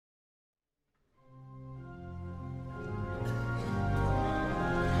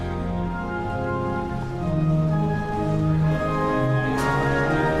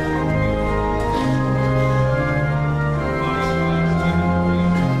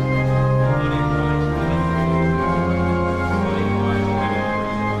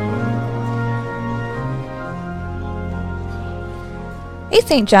Hey,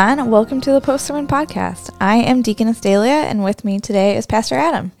 St. John, and welcome to the Post Sermon Podcast. I am Deaconess Dahlia, and with me today is Pastor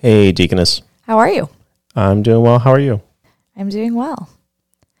Adam. Hey, Deaconess. How are you? I'm doing well. How are you? I'm doing well.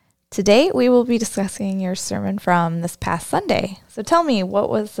 Today, we will be discussing your sermon from this past Sunday. So tell me, what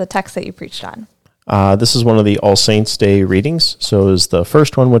was the text that you preached on? This is one of the All Saints' Day readings. So it was the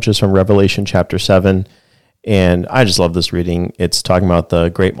first one, which is from Revelation chapter 7. And I just love this reading. It's talking about the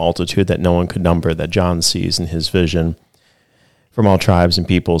great multitude that no one could number that John sees in his vision, from all tribes and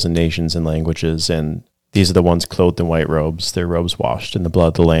peoples and nations and languages. And these are the ones clothed in white robes, their robes washed in the blood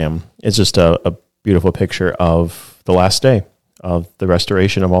of the Lamb. It's just a beautiful picture of the last day, of the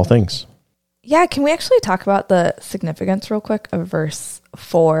restoration of all things. Yeah, can we actually talk about the significance real quick of verse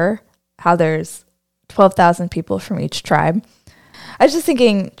 4, how there's 12,000 people from each tribe? I was just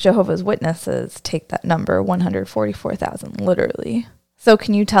thinking Jehovah's Witnesses take that number, 144,000, literally. So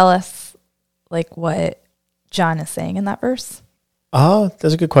can you tell us like what John is saying in that verse?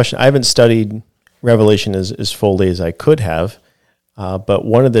 That's a good question. I haven't studied Revelation as fully as I could have, but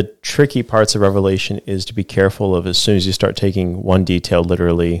one of the tricky parts of Revelation is to be careful of, as soon as you start taking one detail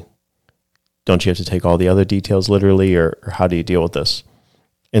literally, don't you have to take all the other details literally, or how do you deal with this?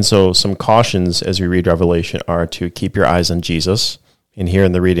 And so some cautions as we read Revelation are to keep your eyes on Jesus. And here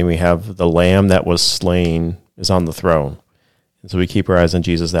in the reading, we have the Lamb that was slain is on the throne. And so we keep our eyes on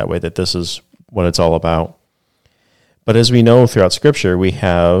Jesus that way, that this is what it's all about. But as we know throughout Scripture, we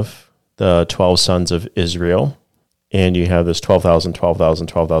have the 12 sons of Israel, and you have this 12,000, 12,000,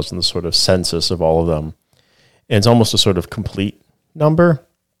 12,000, the sort of census of all of them. And it's almost a sort of complete number.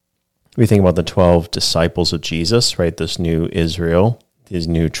 We think about the 12 disciples of Jesus, right? This new Israel, these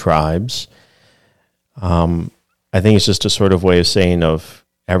new tribes. I think it's just a sort of way of saying of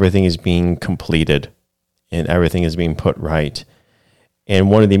everything is being completed and everything is being put right.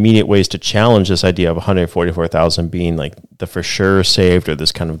 And one of the immediate ways to challenge this idea of 144,000 being like the for sure saved, or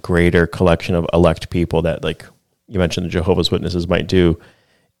this kind of greater collection of elect people that, like you mentioned, the Jehovah's Witnesses might do,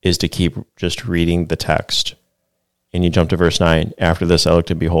 is to keep just reading the text. And you jump to verse 9. After this, I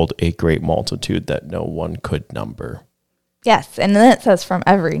looked and behold a great multitude that no one could number. Yes, and then it says from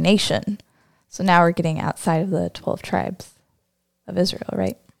every nation. So now we're getting outside of the 12 tribes of Israel,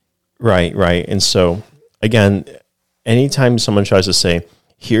 right? Right. And so, again, anytime someone tries to say,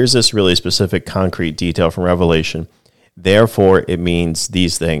 here's this really specific concrete detail from Revelation, therefore it means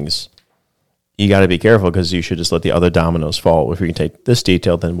these things, you got to be careful, because you should just let the other dominoes fall. If you can take this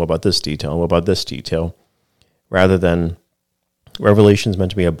detail, then what about this detail? And what about this detail? Rather than, Revelation is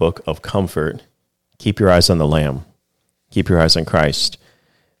meant to be a book of comfort. Keep your eyes on the Lamb. Keep your eyes on Christ.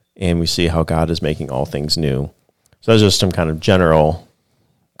 And we see how God is making all things new. So that's just some kind of general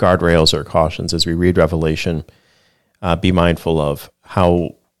guardrails or cautions as we read Revelation. Be mindful of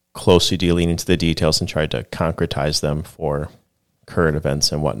how closely do you lean into the details and try to concretize them for current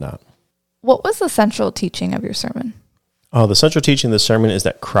events and whatnot. What was the central teaching of your sermon? The central teaching of the sermon is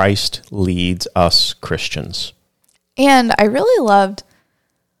that Christ leads us Christians. And I really loved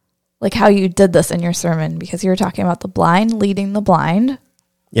like how you did this in your sermon, because you were talking about the blind leading the blind.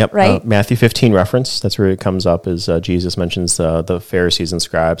 Yep. Right. Matthew 15 reference. That's where it comes up, as Jesus mentions the Pharisees and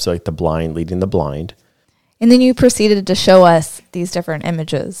scribes, like the blind leading the blind. And then you proceeded to show us these different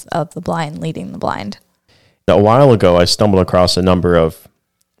images of the blind leading the blind. A while ago, I stumbled across a number of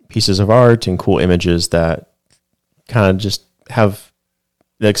pieces of art and cool images that kind of just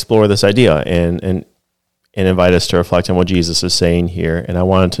explore this idea and invite us to reflect on what Jesus is saying here. And I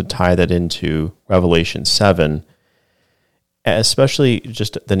wanted to tie that into Revelation 7, especially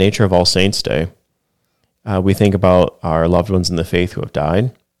just the nature of All Saints' Day. We think about our loved ones in the faith who have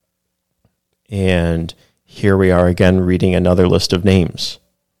died. And here we are again reading another list of names.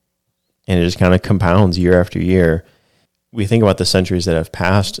 And it just kind of compounds year after year. We think about the centuries that have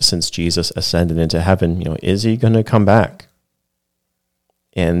passed since Jesus ascended into heaven. Is he going to come back?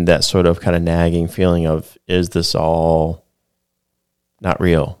 And that sort of kind of nagging feeling of, is this all not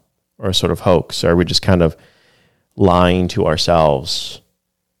real, or a sort of hoax? Or are we just kind of lying to ourselves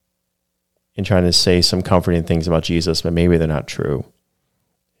and trying to say some comforting things about Jesus, but maybe they're not true?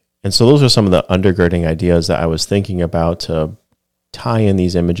 And so those are some of the undergirding ideas that I was thinking about to tie in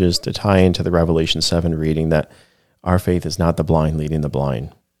these images, to tie into the Revelation 7 reading, that our faith is not the blind leading the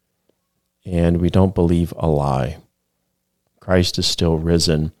blind. And we don't believe a lie. Christ is still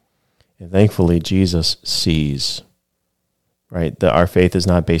risen. And thankfully, Jesus sees, right? That our faith is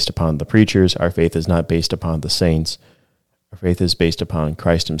not based upon the preachers. Our faith is not based upon the saints. Our faith is based upon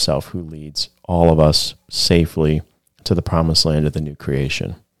Christ himself, who leads all of us safely to the promised land of the new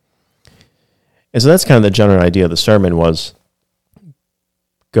creation. And so that's kind of the general idea of the sermon, was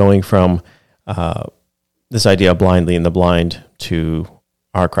going from this idea of blind leading the blind to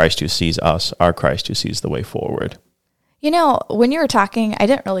our Christ who sees us, our Christ who sees the way forward. You know, when you were talking, I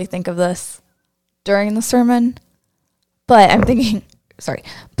didn't really think of this during the sermon, but I'm thinking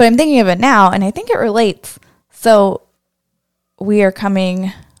of it now, and I think it relates. So we are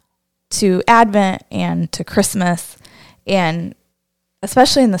coming to Advent and to Christmas, and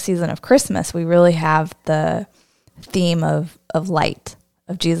especially in the season of Christmas, we really have the theme of light,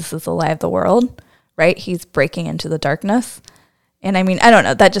 of Jesus is the light of the world, right? He's breaking into the darkness. And I mean, I don't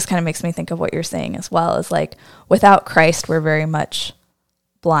know, that just kind of makes me think of what you're saying as well, is like, without Christ, we're very much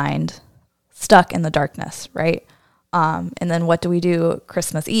blind, stuck in the darkness, right? And then what do we do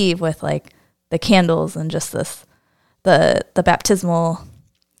Christmas Eve with like the candles and just this, the baptismal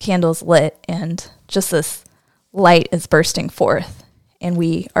candles lit, and just this light is bursting forth, and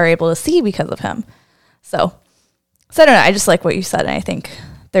we are able to see because of him. So I don't know, I just like what you said, and I think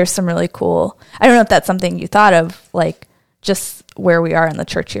there's some really cool, I don't know if that's something you thought of, like just where we are in the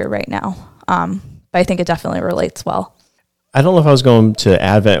church year right now. But I think it definitely relates well. I don't know if I was going to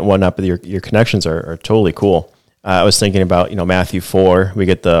Advent and whatnot, but your connections are totally cool. I was thinking about, Matthew 4. We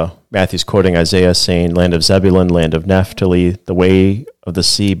get Matthew's quoting Isaiah saying, land of Zebulun, land of Naphtali, the way of the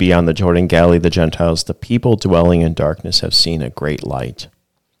sea beyond the Jordan, Galilee, the Gentiles, the people dwelling in darkness have seen a great light.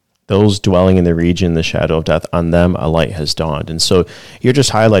 Those dwelling in the region, the shadow of death, on them a light has dawned. And so you're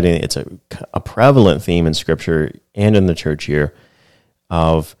just highlighting it's a prevalent theme in Scripture and in the church year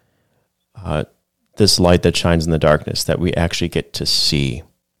of this light that shines in the darkness that we actually get to see.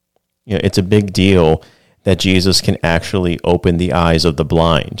 It's a big deal that Jesus can actually open the eyes of the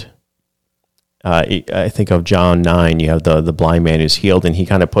blind. I think of John 9, you have the blind man who's healed, and he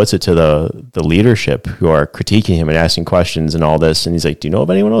kind of puts it to the leadership who are critiquing him and asking questions and all this. And he's like, do you know if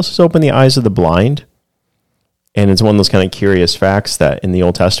anyone else has opened the eyes of the blind? And it's one of those kind of curious facts that in the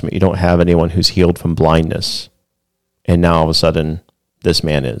Old Testament, you don't have anyone who's healed from blindness. And now all of a sudden, this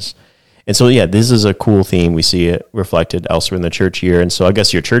man is. And so, yeah, this is a cool theme. We see it reflected elsewhere in the church year. And so I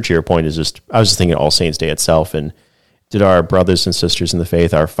guess your church year point is just, I was just thinking All Saints Day itself, and did our brothers and sisters in the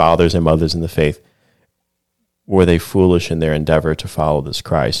faith, our fathers and mothers in the faith, were they foolish in their endeavor to follow this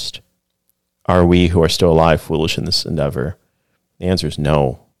Christ? Are we who are still alive foolish in this endeavor? The answer is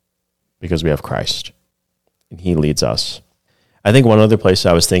no, because we have Christ, and he leads us. I think one other place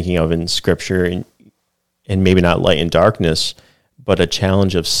I was thinking of in Scripture, and maybe not light and darkness, but a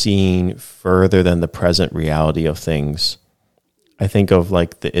challenge of seeing further than the present reality of things. I think of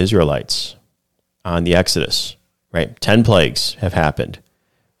like the Israelites on the Exodus. Right? 10 plagues have happened.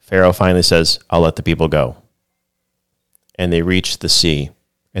 Pharaoh finally says, I'll let the people go. And they reach the sea,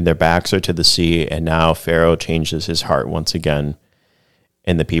 and their backs are to the sea, and now Pharaoh changes his heart once again,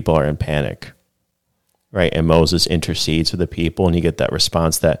 and the people are in panic. Right? And Moses intercedes for the people, and you get that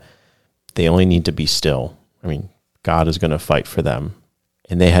response that they only need to be still. I mean, God is going to fight for them.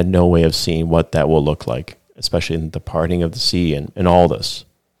 And they had no way of seeing what that will look like, especially in the parting of the sea and all this.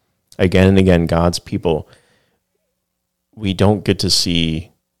 Again and again, God's people, we don't get to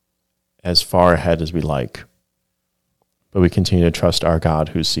see as far ahead as we like, but we continue to trust our God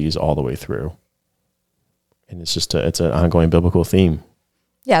who sees all the way through. And it's just it's an ongoing biblical theme.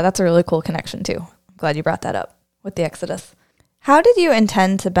 Yeah, that's a really cool connection too. I'm glad you brought that up with the Exodus. How did you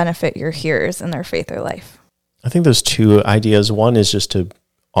intend to benefit your hearers in their faith or life? I think there's two ideas. One is just to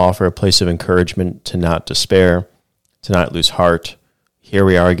offer a place of encouragement, to not despair, to not lose heart. Here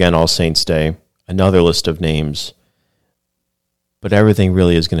we are again, All Saints Day, another list of names, but everything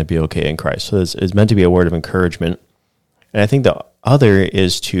really is going to be okay in Christ. So it's meant to be a word of encouragement. And I think the other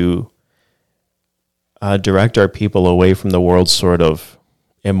is to direct our people away from the world's sort of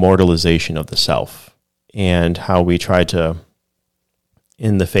immortalization of the self, and how we try to,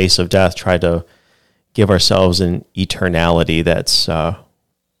 in the face of death, try to give ourselves an eternality that's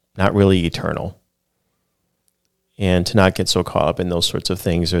not really eternal. And to not get so caught up in those sorts of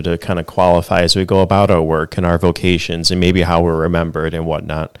things, or to kind of qualify as we go about our work and our vocations and maybe how we're remembered and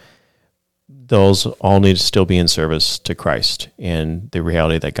whatnot. Those all need to still be in service to Christ and the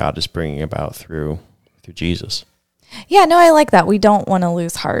reality that God is bringing about through Jesus. Yeah, no, I like that. We don't want to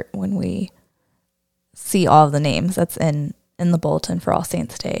lose heart when we see all of the names that's in the bulletin for All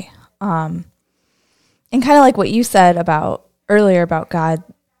Saints Day. And kind of like what you said earlier about God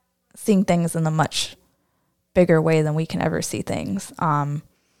seeing things in a much bigger way than we can ever see things.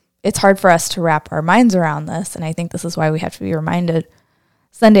 It's hard for us to wrap our minds around this, and I think this is why we have to be reminded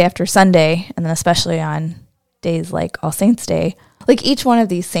Sunday after Sunday, and then especially on days like All Saints Day, like each one of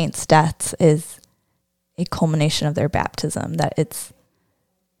these saints' deaths is a culmination of their baptism, that it's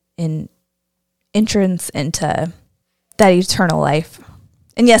an entrance into that eternal life.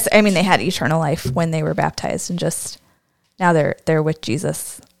 And yes, I mean, they had eternal life when they were baptized, and just now they're with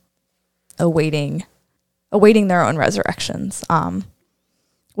Jesus, awaiting their own resurrections,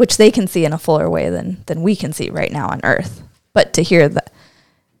 which they can see in a fuller way than we can see right now on earth. But to hear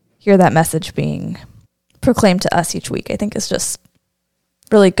that message being proclaimed to us each week, I think is just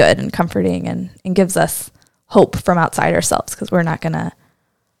really good and comforting, and gives us hope from outside ourselves, because we're not going to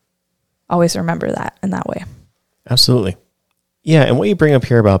always remember that in that way. Absolutely. Yeah, and what you bring up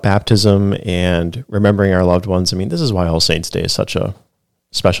here about baptism and remembering our loved ones, I mean, this is why All Saints' Day is such a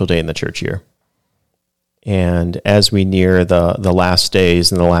special day in the church year. And as we near the last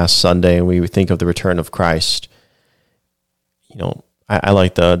days and the last Sunday, and we think of the return of Christ, I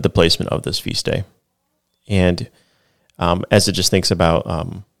like the placement of this feast day. And as it just thinks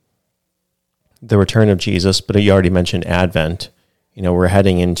about the return of Jesus, but you already mentioned Advent, we're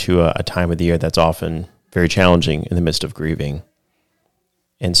heading into a time of the year that's often very challenging in the midst of grieving.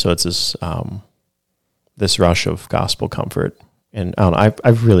 And so it's this rush of gospel comfort. And I don't know,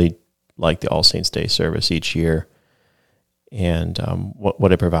 I've really liked the All Saints' Day service each year, and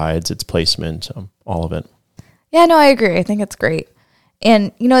what it provides, its placement, all of it. Yeah, no, I agree. I think it's great.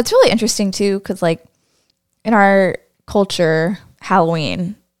 And, it's really interesting too, because like in our culture,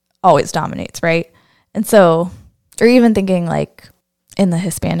 Halloween always dominates, right? And so, or even thinking like in the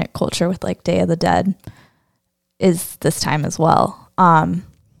Hispanic culture with like Day of the Dead is this time as well.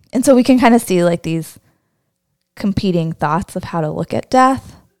 And so we can kind of see like these competing thoughts of how to look at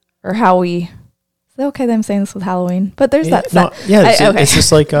death, or how we, is it okay that I'm saying this with Halloween? But there's that. It's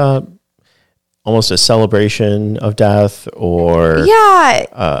just like almost a celebration of death, or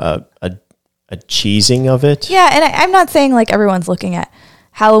a cheesing of it. Yeah, and I'm not saying like everyone's looking at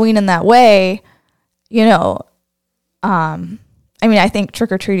Halloween in that way, I think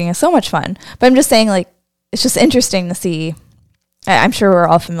trick-or-treating is so much fun, but I'm just saying like, it's just interesting to see. I'm sure we're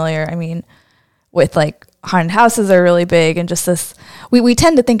all familiar, with like haunted houses are really big, and just this, we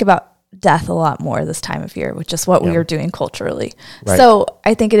tend to think about death a lot more this time of year, which is what we are doing culturally. Right. So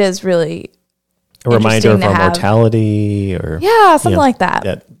I think it is really a reminder of our mortality, or something like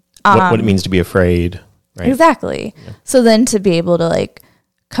that. What it means to be afraid. Right? Exactly. Yeah. So then to be able to like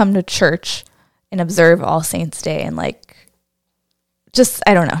come to church and observe All Saints' Day, and like, just,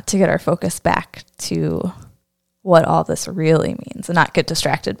 I don't know, to get our focus back to what all this really means, and not get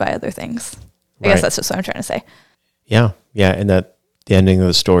distracted by other things. I guess that's just what I'm trying to say. Yeah. Yeah. And that the ending of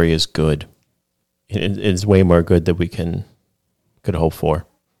the story is good. It's way more good than we could hope for.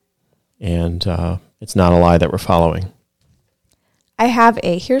 And it's not a lie that we're following. I have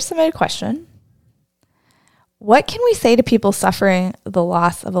a here-submitted question. What can we say to people suffering the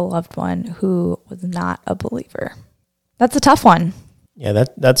loss of a loved one who was not a believer? That's a tough one. Yeah,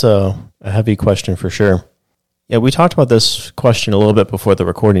 that's a heavy question for sure. Yeah, we talked about this question a little bit before the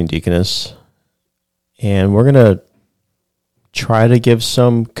recording, Deaconess. And we're going to try to give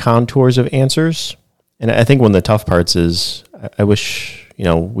some contours of answers. And I think one of the tough parts is I wish,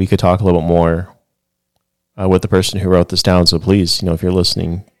 we could talk a little bit more with the person who wrote this down. So please, if you're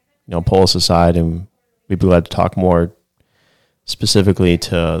listening, pull us aside, and we'd be glad to talk more specifically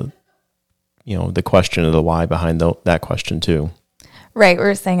to, the question of the why behind that question too. Right.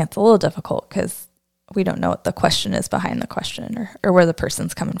 We're saying it's a little difficult because we don't know what the question is behind the question, or where the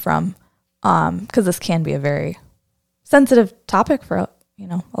person's coming from. Because this can be a very sensitive topic for, a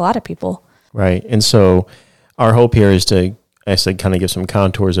lot of people. Right. And so our hope here is to, I said, kind of give some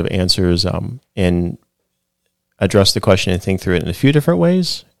contours of answers and address the question and think through it in a few different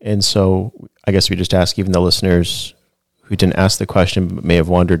ways. And so I guess we just ask even the listeners who didn't ask the question but may have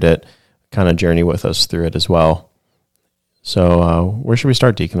wondered it, kind of journey with us through it as well. So where should we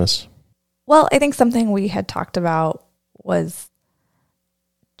start, Deaconess? Well, I think something we had talked about was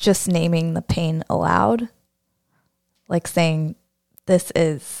just naming the pain aloud, like saying this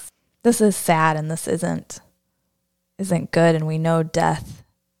is sad, and this isn't good, and we know death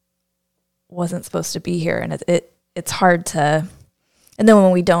wasn't supposed to be here, and it's hard to, and then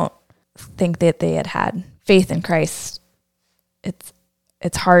when we don't think that they had faith in Christ,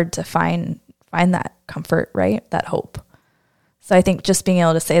 it's hard to find that comfort, right? That hope. So I think just being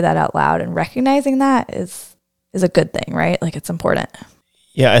able to say that out loud and recognizing that is a good thing, right? Like, it's important.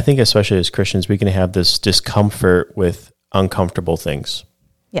 Yeah, I think especially as Christians, we can have this discomfort with uncomfortable things.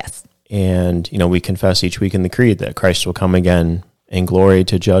 Yes. And, we confess each week in the Creed that Christ will come again in glory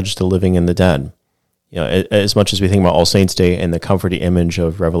to judge the living and the dead. As much as we think about All Saints' Day and the comforting image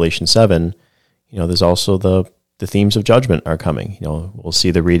of Revelation 7, there's also the themes of judgment are coming. We'll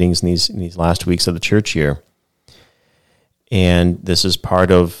see the readings in these last weeks of the church year. And this is part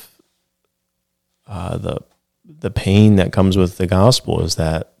of the pain that comes with the gospel, is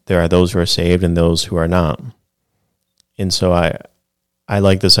that there are those who are saved and those who are not. And so I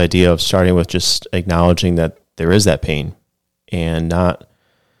like this idea of starting with just acknowledging that there is that pain, and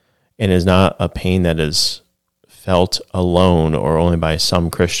is not a pain that is felt alone or only by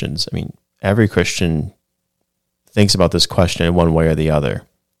some Christians. I mean, every Christian thinks about this question in one way or the other.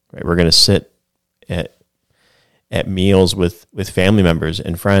 Right? We're going to sit at meals with family members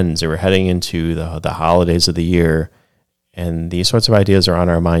and friends, or we're heading into the holidays of the year, and these sorts of ideas are on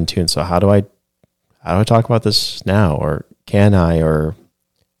our mind too. And so how do I talk about this now, or can I, or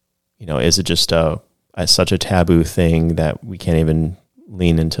is it just such a taboo thing that we can't even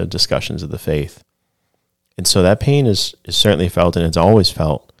lean into discussions of the faith? And so that pain is certainly felt, and it's always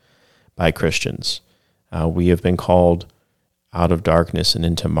felt by Christians. We have been called out of darkness and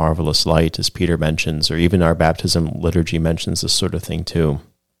into marvelous light, as Peter mentions, or even our baptism liturgy mentions this sort of thing too.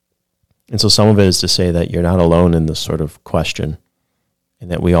 And so some of it is to say that you're not alone in this sort of question, and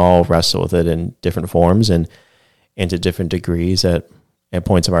that we all wrestle with it in different forms and to different degrees at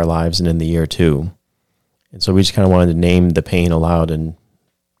points of our lives and in the year too. And so we just kind of wanted to name the pain aloud and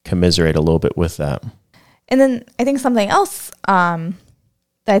commiserate a little bit with that. And then I think something else that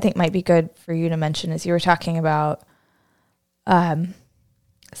I think might be good for you to mention is you were talking about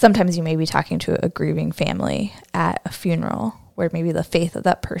sometimes you may be talking to a grieving family at a funeral where maybe the faith of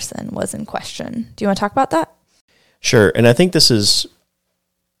that person was in question. Do you want to talk about that? Sure. And I think this is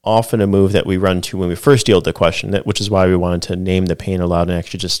often a move that we run to when we first deal with the question, which is why we wanted to name the pain aloud and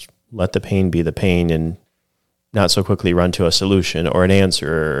actually just let the pain be the pain, and not so quickly run to a solution or an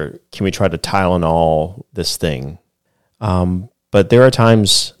answer. Or can we try to Tylenol this thing? But there are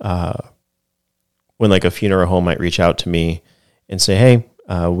times when like a funeral home might reach out to me and say, hey,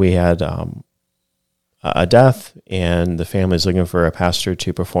 we had a death, and the family's looking for a pastor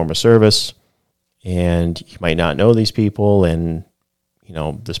to perform a service, and you might not know these people, and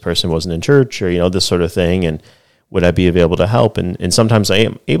this person wasn't in church, or this sort of thing, and would I be available to help? And sometimes I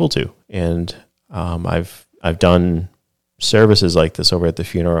am able to, and I've done services like this over at the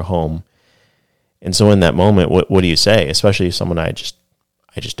funeral home. And so in that moment, what do you say? Especially if someone I just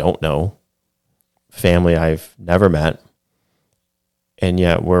don't know, family I've never met, and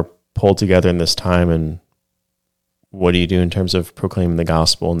yet we're pulled together in this time. And what do you do in terms of proclaiming the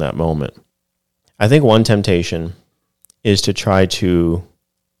gospel in that moment? I think one temptation is to try to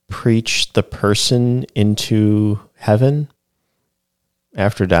preach the person into heaven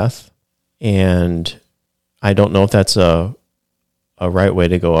after death. And I don't know if that's a right way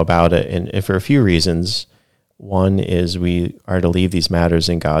to go about it. And for a few reasons. One is we are to leave these matters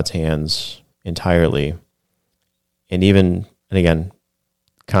in God's hands entirely. And again,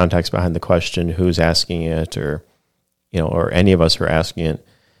 context behind the question, who's asking it, or any of us who are asking it,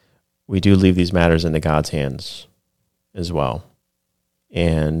 we do leave these matters into God's hands as well.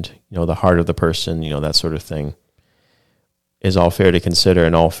 And, the heart of the person, that sort of thing is all fair to consider,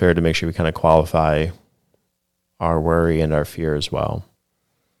 and all fair to make sure we kind of qualify our worry and our fear as well.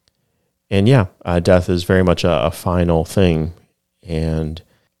 And death is very much a final thing, and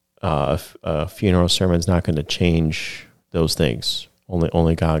a funeral sermon is not going to change those things.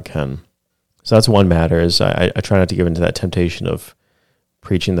 Only God can. So that's one matter, is I try not to give into that temptation of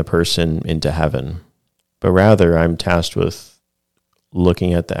preaching the person into heaven, but rather I'm tasked with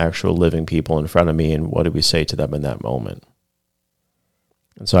looking at the actual living people in front of me, and what do we say to them in that moment.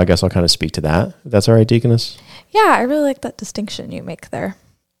 And so I guess I'll kind of speak to that. If that's all right, Deaconess? Yeah, I really like that distinction you make there.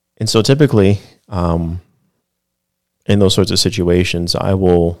 And so typically, in those sorts of situations, I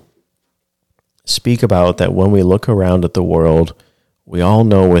will speak about that when we look around at the world, we all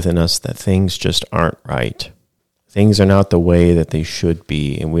know within us that things just aren't right. Things are not the way that they should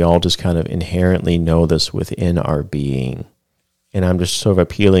be, and we all just kind of inherently know this within our being. And I'm just sort of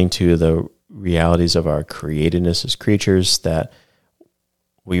appealing to the realities of our createdness as creatures, that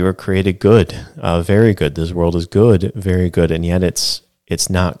we were created good, very good. This world is good, very good, and yet it's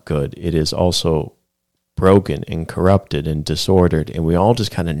not good. It is also broken and corrupted and disordered, and we all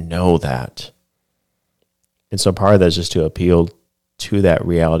just kind of know that. And so part of that is just to appeal to that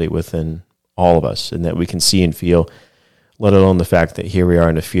reality within all of us, and that we can see and feel, let alone the fact that here we are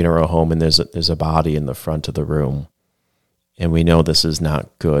in a funeral home, and there's a body in the front of the room, and we know this is not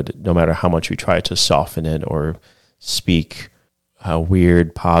good, no matter how much we try to soften it or speak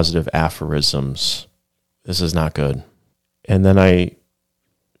weird positive aphorisms. This is not good. And then I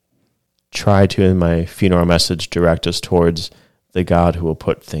try to, in my funeral message, direct us towards the God who will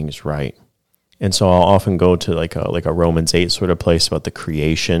put things right. And so I'll often go to like a Romans 8 sort of place about the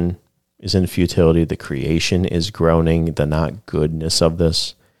creation is in futility. The creation is groaning, the not goodness of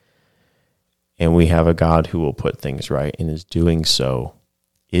this. And we have a God who will put things right, and is doing so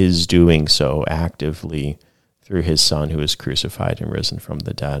actively through his Son who is crucified and risen from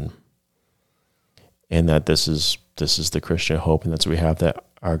the dead. And that this is the Christian hope, and that's what we have, that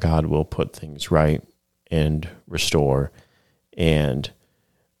our God will put things right and restore and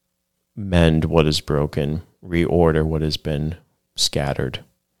mend what is broken, reorder what has been scattered.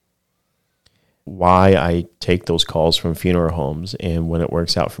 Why I take those calls from funeral homes, and when it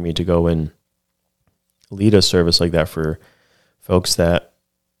works out for me to go and lead a service like that for folks that,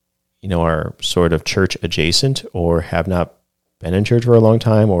 are sort of church adjacent or have not been in church for a long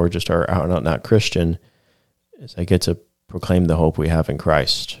time or just are out and out not Christian, is I get to proclaim the hope we have in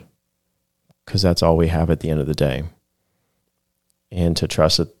Christ, because that's all we have at the end of the day. And to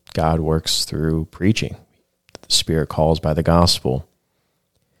trust that God works through preaching. The Spirit calls by the gospel.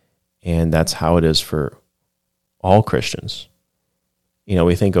 And that's how it is for all Christians.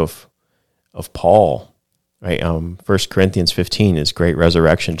 We think of Paul, right? 1 Corinthians 15 is great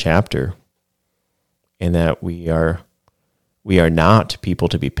resurrection chapter, and that we are not people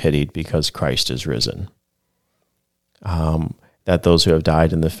to be pitied because Christ is risen. That those who have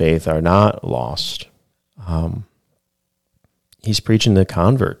died in the faith are not lost. He's preaching to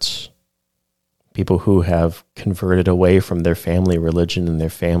converts, people who have converted away from their family religion and their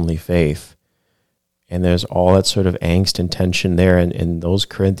family faith. And there's all that sort of angst and tension there. And those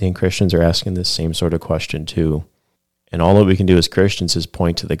Corinthian Christians are asking this same sort of question too. And all that we can do as Christians is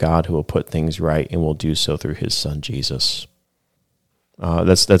point to the God who will put things right, and will do so through his Son, Jesus.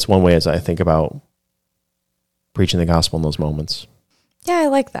 That's one way as I think about preaching the gospel in those moments. Yeah, I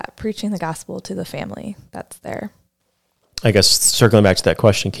like that. Preaching the gospel to the family that's there. I guess circling back to that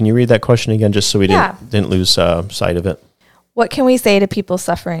question, can you read that question again just so we didn't lose sight of it? What can we say to people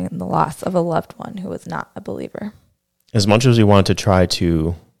suffering the loss of a loved one who was not a believer? As much as we want to try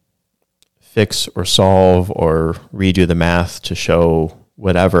to fix or solve or redo the math to show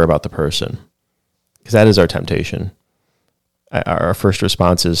whatever about the person, because that is our temptation, our first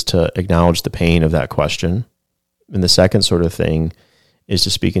response is to acknowledge the pain of that question. And the second sort of thing is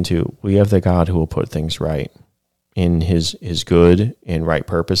to speak into, we have the God who will put things right in his good and right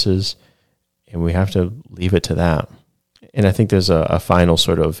purposes, and we have to leave it to that. And I think there's a final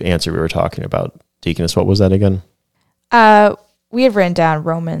sort of answer we were talking about. Deaconess, what was that again? We have written down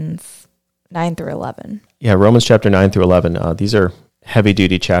Romans 9 through 11. Yeah, Romans chapter 9 through 11. These are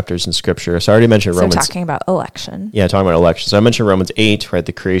heavy-duty chapters in Scripture. So I already mentioned Romans. So talking about election. Yeah, talking about election. So I mentioned Romans 8, right,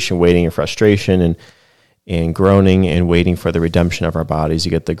 the creation, waiting, and frustration, and groaning and waiting for the redemption of our bodies.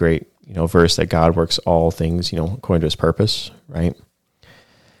 You get the great, verse that God works all things, according to his purpose, right?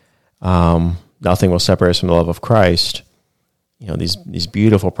 Nothing will separate us from the love of Christ. These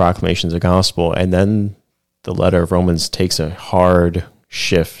beautiful proclamations of gospel. And then the letter of Romans takes a hard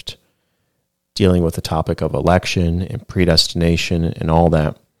shift, dealing with the topic of election and predestination and all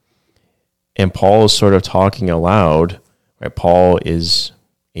that. And Paul is sort of talking aloud, right? Paul is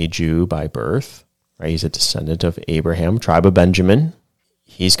a Jew by birth, right? He's a descendant of Abraham, tribe of Benjamin.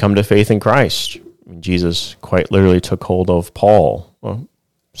 He's come to faith in Christ. Jesus quite literally took hold of Paul,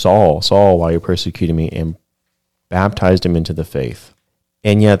 Saul, why are you persecuting me, and baptized him into the faith.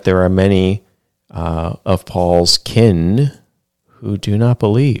 And yet there are many of Paul's kin who do not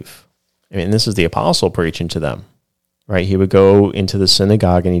believe. This is the apostle preaching to them, right? He would go into the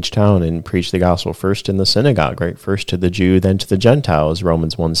synagogue in each town and preach the gospel first in the synagogue, right? First to the Jew, then to the Gentile, as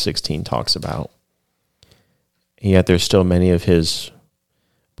Romans 1:16 talks about. And yet there's still many of his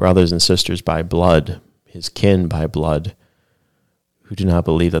brothers and sisters by blood, his kin by blood, who do not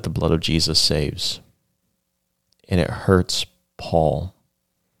believe that the blood of Jesus saves. And it hurts Paul.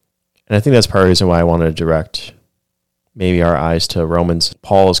 And I think that's part of the reason why I wanted to direct maybe our eyes to Romans.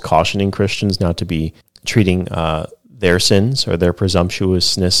 Paul is cautioning Christians not to be treating their sins or their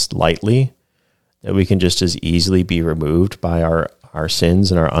presumptuousness lightly, that we can just as easily be removed by our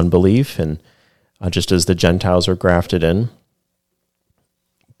sins and our unbelief, and just as the Gentiles are grafted in.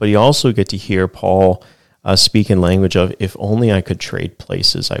 But you also get to hear Paul speak in language of, if only I could trade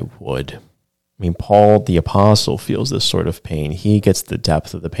places, I would. Paul, the apostle, feels this sort of pain. He gets the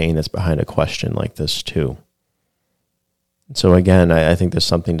depth of the pain that's behind a question like this too. So again, I think there's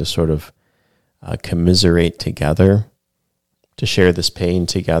something to sort of commiserate together, to share this pain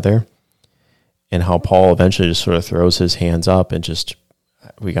together, and how Paul eventually just sort of throws his hands up and just,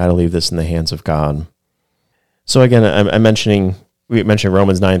 we got to leave this in the hands of God. So again, we mentioned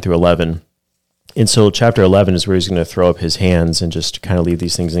Romans 9 through 11. And so chapter 11 is where he's going to throw up his hands and just kind of leave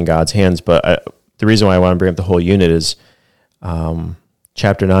these things in God's hands. But the reason why I want to bring up the whole unit is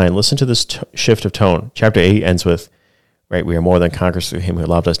chapter 9. Listen to this shift of tone. Chapter 8 ends with, right, we are more than conquerors through him who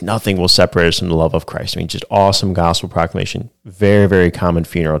loved us. Nothing will separate us from the love of Christ. Just awesome gospel proclamation. Very, very common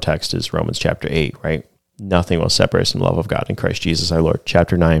funeral text is Romans chapter 8, right? nothing will separate us from the love of God in Christ Jesus our Lord.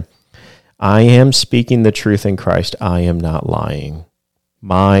 Chapter 9. I am speaking the truth in Christ. I am not lying.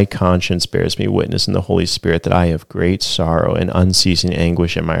 My conscience bears me witness in the Holy Spirit that I have great sorrow and unceasing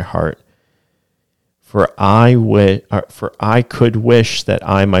anguish in my heart. For I could wish that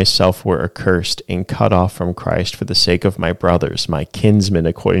I myself were accursed and cut off from Christ for the sake of my brothers, my kinsmen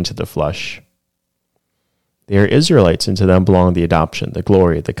according to the flesh. They are Israelites, and to them belong the adoption, the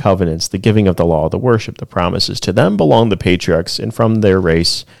glory, the covenants, the giving of the law, the worship, the promises. To them belong the patriarchs, and from their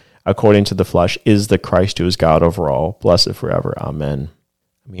race, according to the flesh, is the Christ who is God over all, blessed forever. Amen.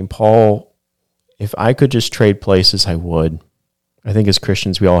 I mean, Paul, if I could just trade places, I would. I think as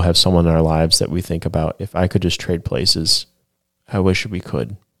Christians, we all have someone in our lives that we think about. If I could just trade places, I wish we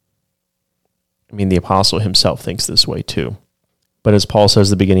could. I mean, the apostle himself thinks this way too. But as Paul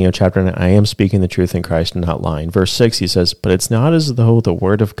says at the beginning of chapter 9, I am speaking the truth in Christ and not lying. Verse 6, he says, but it's not as though the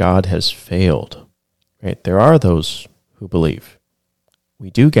word of God has failed. Right? There are those who believe.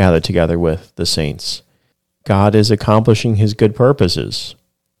 We do gather together with the saints. God is accomplishing his good purposes.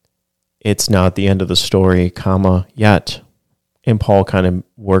 It's not the end of the story, yet. And Paul kind of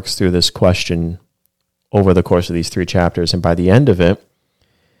works through this question over the course of these 3 chapters. And by the end of it,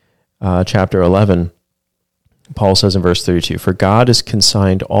 chapter 11, Paul says in verse 32, for God has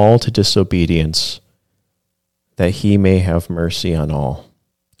consigned all to disobedience, that he may have mercy on all.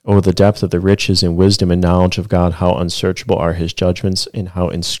 Oh, the depth of the riches and wisdom and knowledge of God, how unsearchable are his judgments and how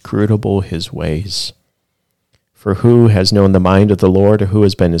inscrutable his ways. For who has known the mind of the Lord, or who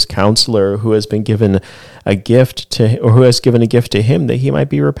has been his counselor, or who has been given a gift or who has given a gift to him that he might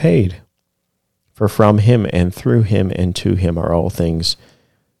be repaid? For from him and through him and to him are all things.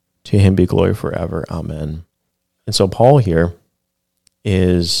 To him be glory forever. Amen. And so Paul here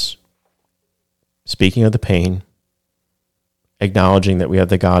is speaking of the pain, acknowledging that we have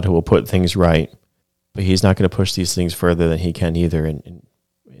the God who will put things right, but he's not going to push these things further than he can either. And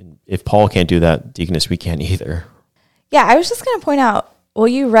if Paul can't do that, Deaconess, we can't either. Yeah, I was just going to point out, well,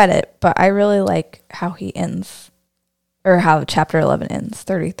 you read it, but I really like how he ends, or how chapter 11 ends,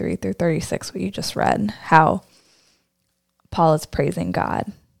 33 through 36, what you just read, how Paul is praising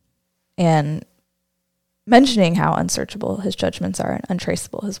God and mentioning how unsearchable his judgments are and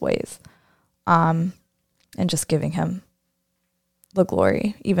untraceable his ways, and just giving him the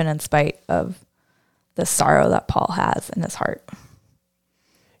glory, even in spite of the sorrow that Paul has in his heart.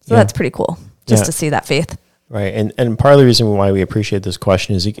 So that's pretty cool, just to see that faith. Right. And part of the reason why we appreciate this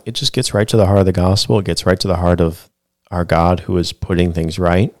question is it just gets right to the heart of the gospel. It gets right to the heart of our God who is putting things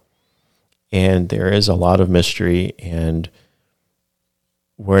right. And there is a lot of mystery, and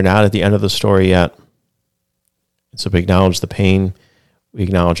we're not at the end of the story yet. So we acknowledge the pain. We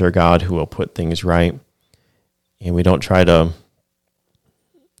acknowledge our God who will put things right. And we don't try to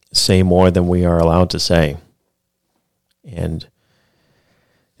say more than we are allowed to say. And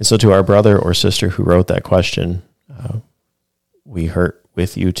so to our brother or sister who wrote that question, we hurt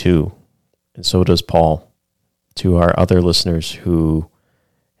with you too. And so does Paul. To our other listeners who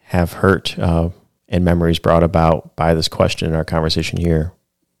have hurt and memories brought about by this question in our conversation here,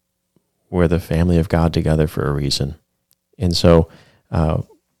 we're the family of God together for a reason. And so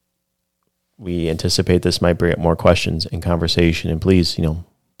we anticipate this might bring up more questions and conversation. And please,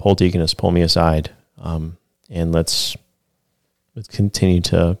 pull Deaconess, pull me aside, and let's continue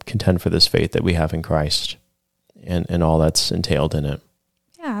to contend for this faith that we have in Christ and all that's entailed in it.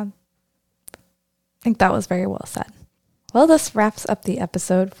 Yeah. I think that was very well said. Well, this wraps up the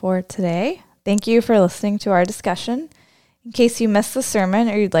episode for today. Thank you for listening to our discussion. In case you missed the sermon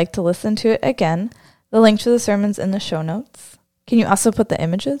or you'd like to listen to it again, the link to the sermon's in the show notes. Can you also put the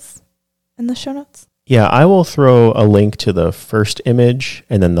images in the show notes? Yeah, I will throw a link to the first image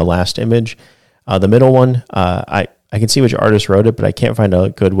and then the last image. The middle one, I can see which artist wrote it, but I can't find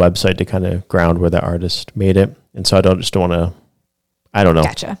a good website to kind of ground where the artist made it. And so I don't want to, I don't know.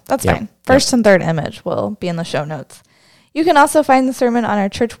 Gotcha. That's fine. First and third image will be in the show notes. You can also find the sermon on our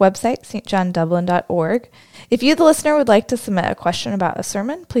church website, stjohndublin.org. If you, the listener, would like to submit a question about a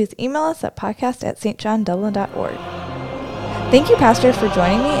sermon, please email us at podcast@stjohndublin.org. Thank you, Pastor, for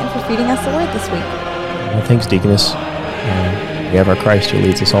joining me and for feeding us the word this week. Well, thanks, Deaconess. We have our Christ who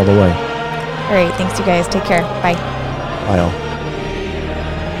leads us all the way. All right. Thanks, you guys. Take care. Bye. Bye all.